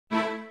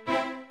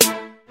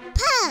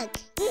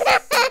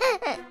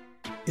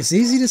It's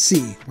easy to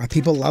see why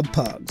people love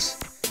pugs.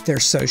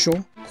 They're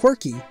social,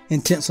 quirky,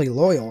 intensely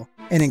loyal,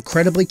 and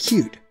incredibly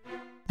cute,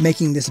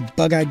 making this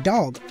bug-eyed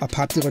dog a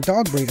popular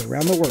dog breed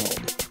around the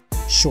world.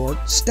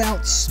 Short,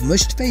 stout,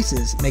 smooshed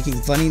faces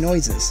making funny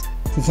noises.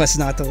 What's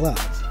not to love?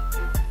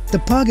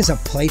 The pug is a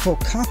playful,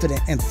 confident,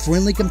 and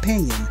friendly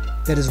companion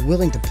that is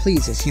willing to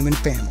please his human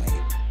family.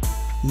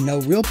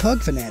 No real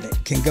pug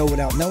fanatic can go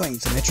without knowing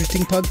some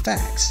interesting pug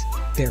facts.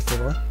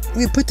 Therefore,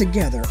 we have put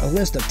together a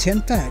list of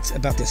 10 facts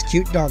about this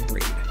cute dog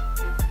breed.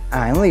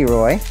 I'm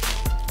Leroy.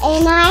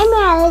 And I'm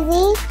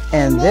Rosie.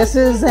 And this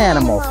is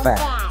Animal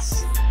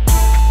Facts.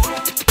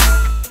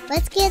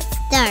 Let's get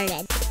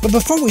started. But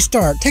before we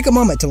start, take a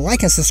moment to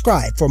like and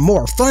subscribe for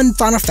more fun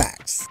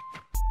facts.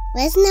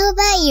 Let us know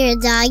about your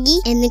doggy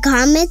in the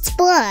comments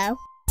below.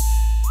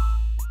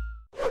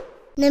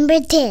 Number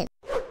 10.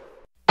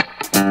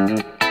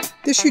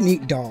 This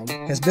unique dog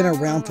has been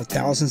around for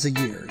thousands of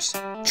years,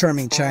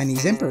 charming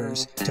Chinese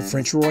emperors to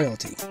French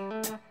royalty.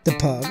 The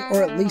pug,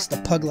 or at least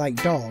the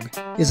pug-like dog,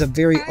 is a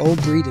very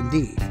old breed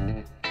indeed.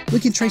 We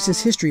can trace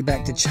its history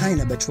back to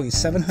China between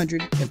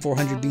 700 and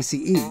 400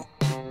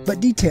 BCE, but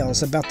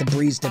details about the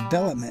breed's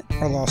development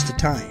are lost to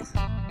time.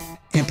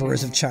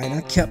 Emperors of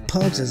China kept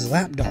pugs as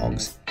lap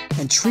dogs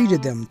and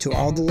treated them to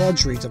all the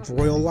luxuries of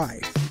royal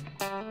life.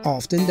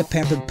 Often, the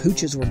pampered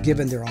pooches were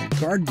given their own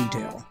guard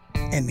detail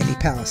and many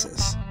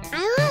palaces.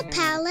 I want a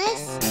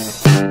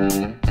palace.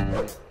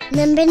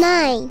 Number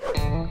 9.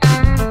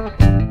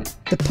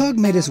 The pug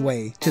made his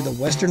way to the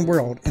Western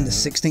world in the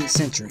 16th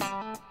century,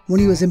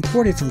 when he was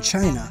imported from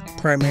China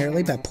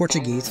primarily by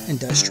Portuguese and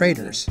Dutch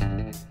traders.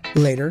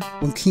 Later,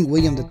 when King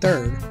William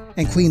III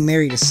and Queen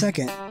Mary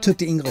II took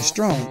the English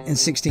throne in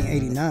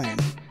 1689,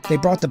 they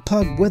brought the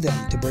pug with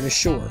them to British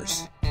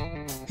shores.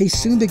 He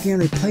soon began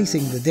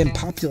replacing the then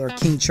popular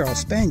King Charles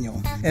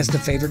Spaniel as the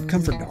favored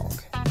comfort dog,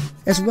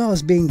 as well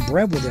as being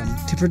bred with them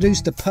to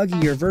produce the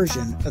puggier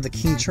version of the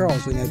King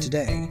Charles we know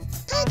today.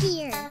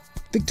 Puggier.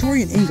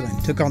 Victorian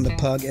England took on the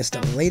pug as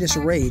the latest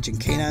rage in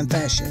canine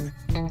fashion,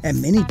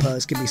 and many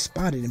pugs can be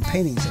spotted in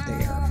paintings of the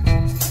era.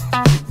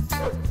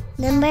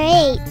 Number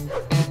 8.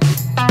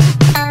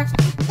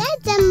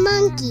 That's a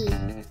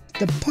monkey.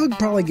 The pug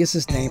probably gets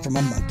its name from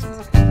a monkey.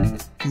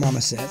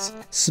 Marmosets,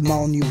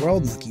 small New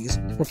World monkeys,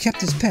 were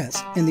kept as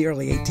pets in the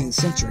early 18th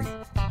century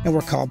and were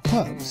called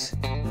pugs.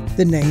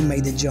 The name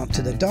made the jump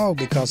to the dog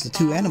because the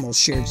two animals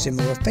shared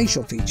similar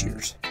facial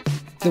features.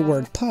 The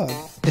word pug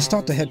is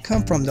thought to have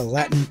come from the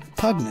Latin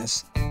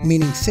pugnus,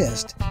 meaning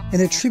fist,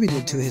 and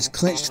attributed to his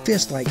clenched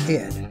fist-like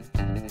head.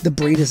 The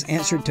breed has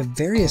answered to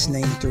various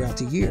names throughout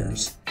the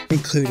years,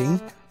 including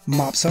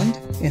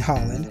Mopshund in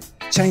Holland,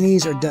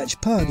 Chinese or Dutch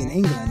pug in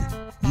England,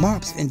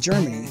 Mops in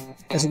Germany,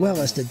 as well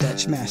as the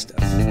Dutch Mastiff.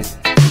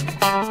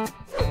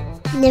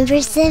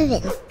 Number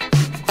 7.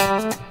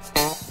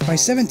 By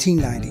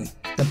 1790,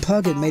 the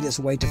pug had made its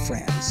way to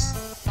France.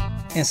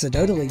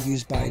 Anecdotally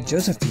used by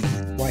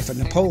Josephine, wife of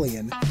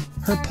Napoleon,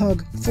 her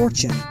pug,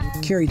 Fortune,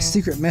 carried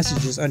secret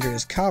messages under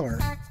his collar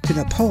to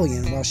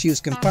Napoleon while she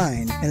was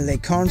confined in Le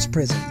Carne's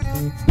prison.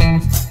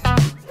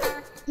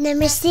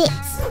 Number 6.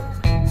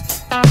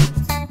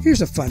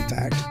 Here's a fun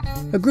fact.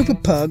 A group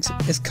of pugs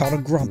is called a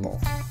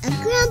grumble. A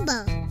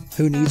grumble.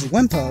 Who needs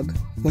one pug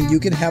when you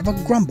can have a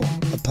grumble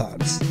of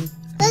pugs?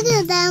 Look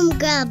at them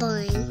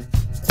grumbling.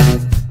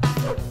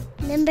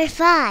 Number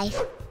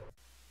 5.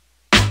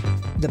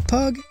 The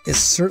pug is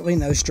certainly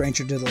no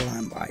stranger to the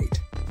limelight.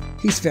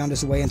 He's found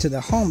his way into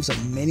the homes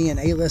of many an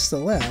A-list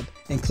celeb,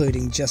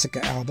 including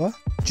Jessica Alba,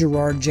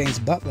 Gerard James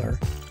Butler,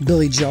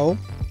 Billy Joel,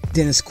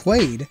 Dennis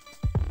Quaid,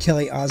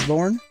 Kelly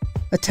Osbourne,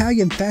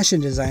 Italian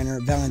fashion designer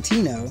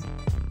Valentino,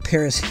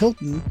 Paris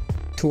Hilton,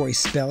 Tori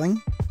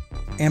Spelling,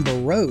 Amber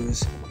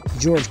Rose,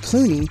 George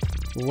Clooney,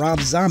 Rob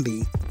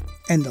Zombie,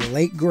 and the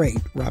late great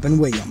Robin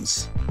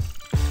Williams.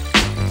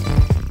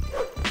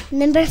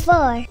 Number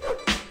 4.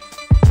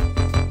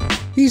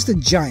 He's the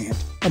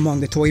giant among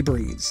the toy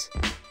breeds.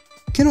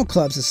 Kennel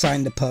clubs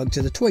assign the pug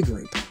to the toy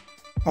group.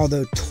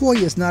 Although toy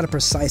is not a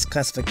precise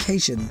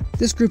classification,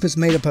 this group is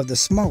made up of the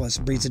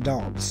smallest breeds of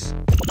dogs.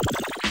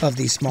 Of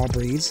these small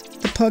breeds,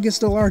 the pug is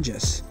the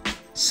largest.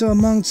 So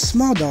among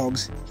small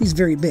dogs, he's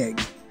very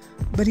big,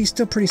 but he's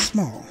still pretty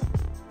small.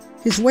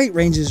 His weight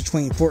ranges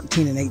between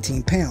 14 and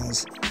 18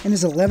 pounds and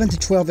is 11 to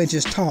 12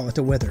 inches tall at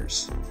the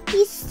withers.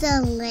 He's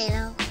so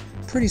little.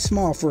 Pretty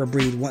small for a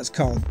breed once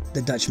called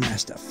the Dutch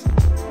Mastiff.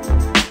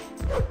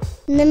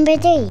 Number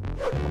 3.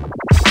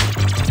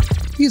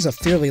 He's a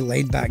fairly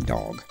laid-back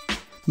dog,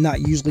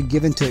 not usually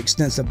given to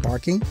extensive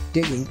barking,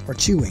 digging, or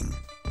chewing.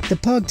 The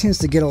pug tends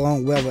to get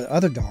along well with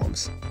other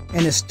dogs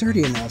and is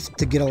sturdy enough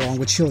to get along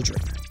with children.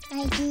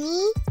 Like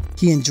me?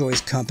 He enjoys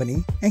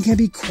company and can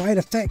be quite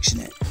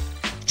affectionate.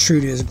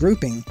 True to his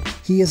grouping,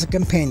 he is a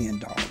companion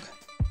dog.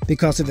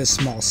 Because of his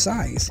small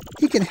size,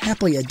 he can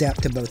happily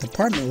adapt to both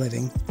apartment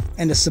living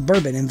and a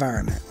suburban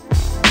environment.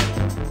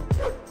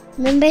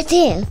 Number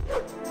 2.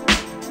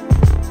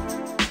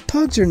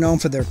 Pugs are known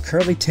for their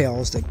curly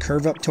tails that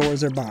curve up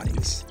towards their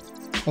bodies.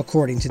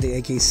 According to the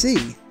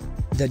AKC,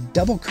 the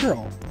double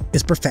curl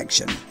is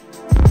perfection.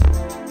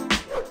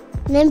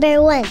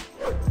 Number 1.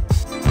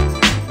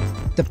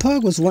 The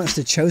pug was once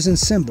the chosen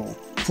symbol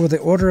for the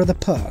Order of the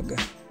Pug.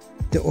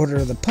 The Order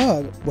of the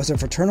Pug was a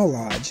fraternal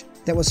lodge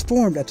that was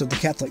formed after the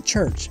Catholic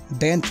Church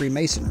banned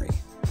Freemasonry.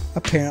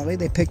 Apparently,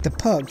 they picked the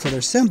pug for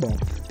their symbol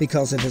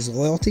because of his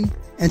loyalty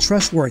and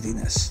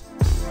trustworthiness.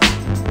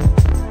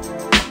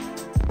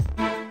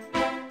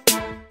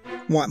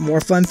 Want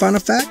more fun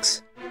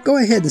facts? Go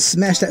ahead and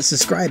smash that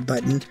subscribe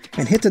button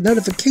and hit the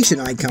notification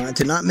icon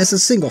to not miss a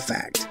single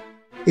fact.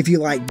 If you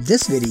liked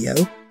this video,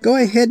 go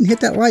ahead and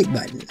hit that like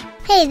button.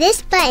 Hey,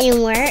 this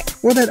button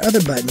works. Or that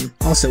other button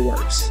also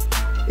works.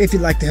 If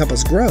you'd like to help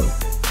us grow,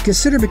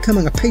 consider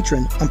becoming a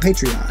patron on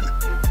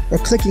Patreon or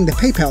clicking the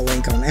PayPal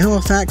link on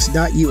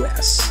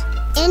animalfacts.us.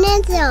 And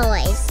as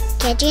always,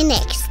 catch you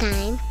next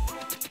time.